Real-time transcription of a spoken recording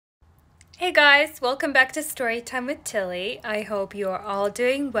Hey guys, welcome back to Storytime with Tilly. I hope you are all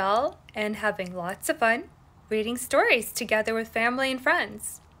doing well and having lots of fun reading stories together with family and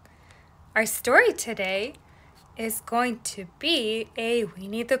friends. Our story today is going to be a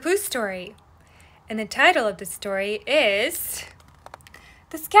Winnie the Pooh story. And the title of the story is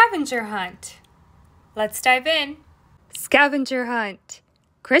The Scavenger Hunt. Let's dive in. Scavenger Hunt.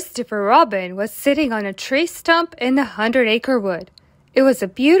 Christopher Robin was sitting on a tree stump in the 100-acre wood. It was a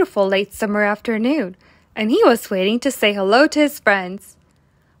beautiful late summer afternoon, and he was waiting to say hello to his friends.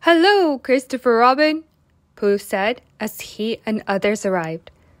 "Hello, Christopher Robin," Pooh said as he and others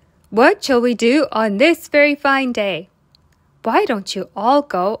arrived. "What shall we do on this very fine day?" "Why don't you all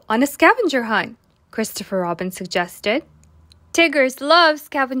go on a scavenger hunt?" Christopher Robin suggested. "Tiggers love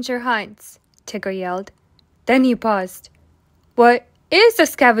scavenger hunts," Tigger yelled. Then he paused. "What is a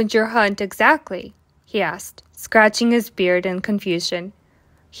scavenger hunt exactly?" he asked, scratching his beard in confusion.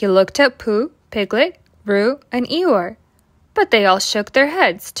 He looked at Pooh, Piglet, Roo, and Eeyore, but they all shook their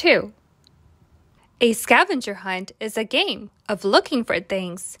heads too. "A scavenger hunt is a game of looking for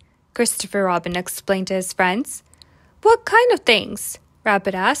things," Christopher Robin explained to his friends. "What kind of things?"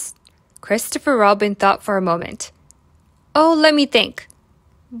 Rabbit asked. Christopher Robin thought for a moment. "Oh, let me think.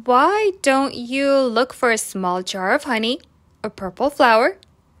 Why don't you look for a small jar of honey, a purple flower,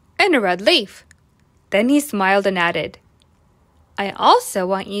 and a red leaf?" Then he smiled and added, "I also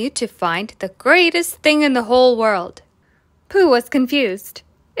want you to find the greatest thing in the whole world." Pooh was confused.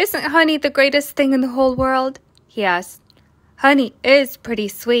 "Isn't honey the greatest thing in the whole world?" he asked. "Honey is pretty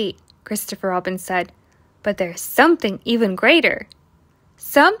sweet," Christopher Robin said, "but there's something even greater."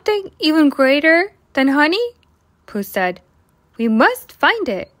 "Something even greater than honey?" Pooh said. "We must find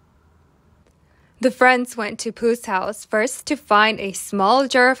it." The friends went to Pooh's house first to find a small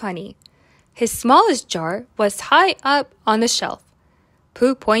jar of honey. His smallest jar was high up on the shelf.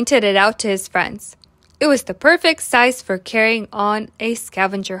 Pooh pointed it out to his friends. It was the perfect size for carrying on a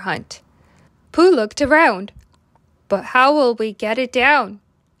scavenger hunt. Pooh looked around. "But how will we get it down?"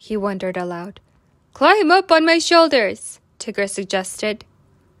 he wondered aloud. "Climb up on my shoulders," Tigger suggested.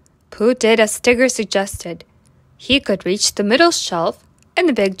 Pooh did as Tigger suggested. He could reach the middle shelf and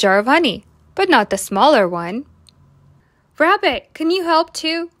the big jar of honey, but not the smaller one. "Rabbit, can you help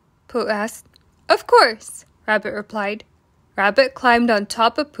too?" Pooh asked. "Of course," Rabbit replied. Rabbit climbed on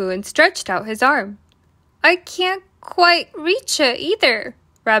top of Pooh and stretched out his arm. "I can't quite reach it either,"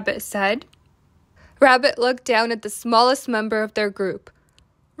 Rabbit said. Rabbit looked down at the smallest member of their group.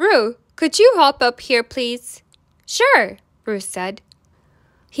 "Roo, could you hop up here, please?" "Sure," Roo said.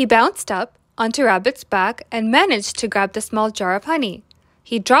 He bounced up onto Rabbit's back and managed to grab the small jar of honey.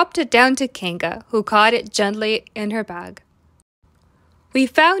 He dropped it down to Kanga, who caught it gently in her bag. "We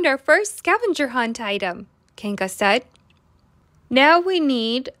found our first scavenger hunt item," Kanga said. "Now we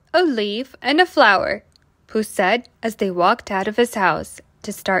need a leaf and a flower," Pooh said as they walked out of his house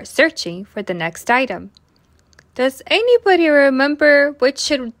to start searching for the next item. "Does anybody remember which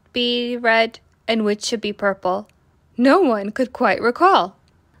should be red and which should be purple?" No one could quite recall.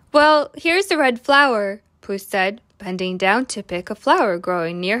 "Well, here's a red flower," Pooh said, bending down to pick a flower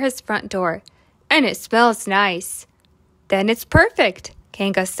growing near his front door. "And it smells nice." "Then it's perfect,"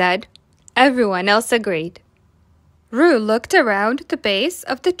 Kanga said. Everyone else agreed. Roo looked around the base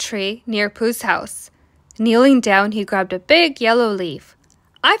of the tree near Pooh's house. Kneeling down, he grabbed a big yellow leaf.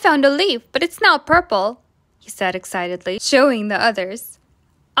 "I found a leaf, but it's not purple," he said excitedly, showing the others.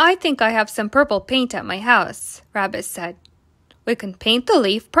 "I think I have some purple paint at my house," Rabbit said. "We can paint the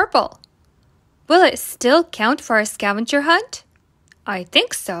leaf purple." "Will it still count for our scavenger hunt?" "I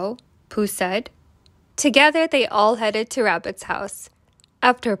think so," Pooh said. Together they all headed to Rabbit's house.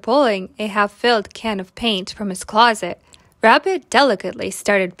 After pulling a half-filled can of paint from his closet, Rabbit delicately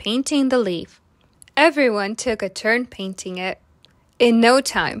started painting the leaf. Everyone took a turn painting it. In no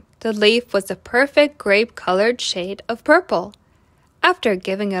time, the leaf was a perfect grape-colored shade of purple. After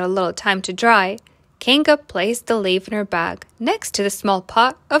giving it a little time to dry, Kanga placed the leaf in her bag next to the small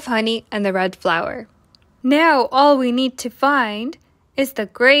pot of honey and the red flower. "Now all we need to find is the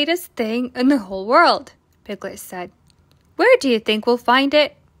greatest thing in the whole world," Piglet said. "Where do you think we'll find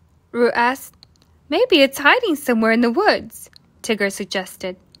it?" Roo asked. "Maybe it's hiding somewhere in the woods," Tigger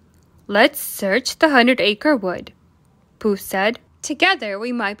suggested. "Let's search the 100-acre wood," Pooh said. "Together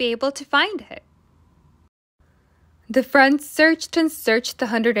we might be able to find it." The friends searched and searched the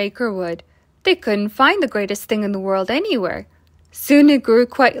 100-acre wood. They couldn't find the greatest thing in the world anywhere. Soon it grew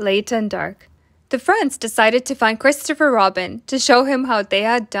quite late and dark. The friends decided to find Christopher Robin to show him how they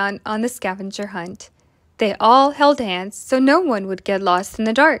had done on the scavenger hunt. They all held hands so no one would get lost in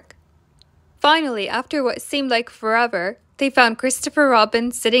the dark. Finally, after what seemed like forever, they found Christopher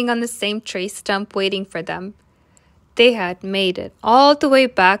Robin sitting on the same tree stump waiting for them. They had made it all the way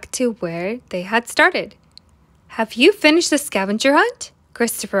back to where they had started. "Have you finished the scavenger hunt?"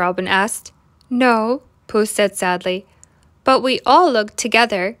 Christopher Robin asked. "No," Pooh said sadly. "But we all looked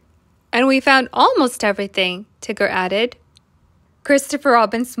together, and we found almost everything," Tigger added. Christopher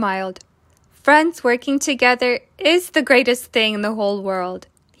Robin smiled. "Friends working together is the greatest thing in the whole world,"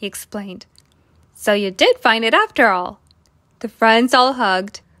 he explained. "So you did find it after all." The friends all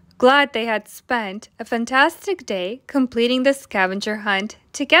hugged, glad they had spent a fantastic day completing the scavenger hunt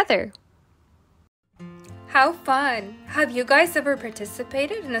together. How fun! Have you guys ever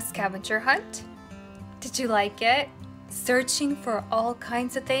participated in a scavenger hunt? Did you like it? Searching for all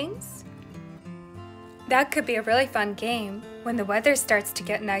kinds of things? That could be a really fun game when the weather starts to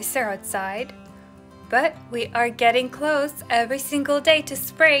get nicer outside. But we are getting close every single day to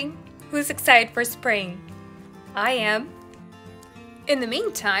spring. Who's excited for spring? I am. In the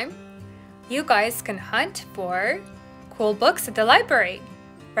meantime, you guys can hunt for cool books at the library,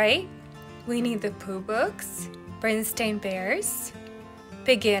 right? We need the Pooh books, Bernstein Bears,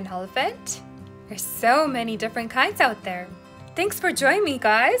 Piggy and Elephant. There's so many different kinds out there. Thanks for joining me,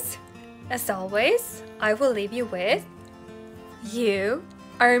 guys. As always, I will leave you with, you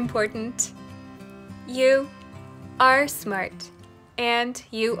are important, you are smart, and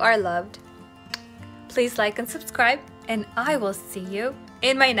you are loved. Please like and subscribe, and I will see you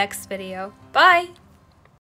in my next video. Bye!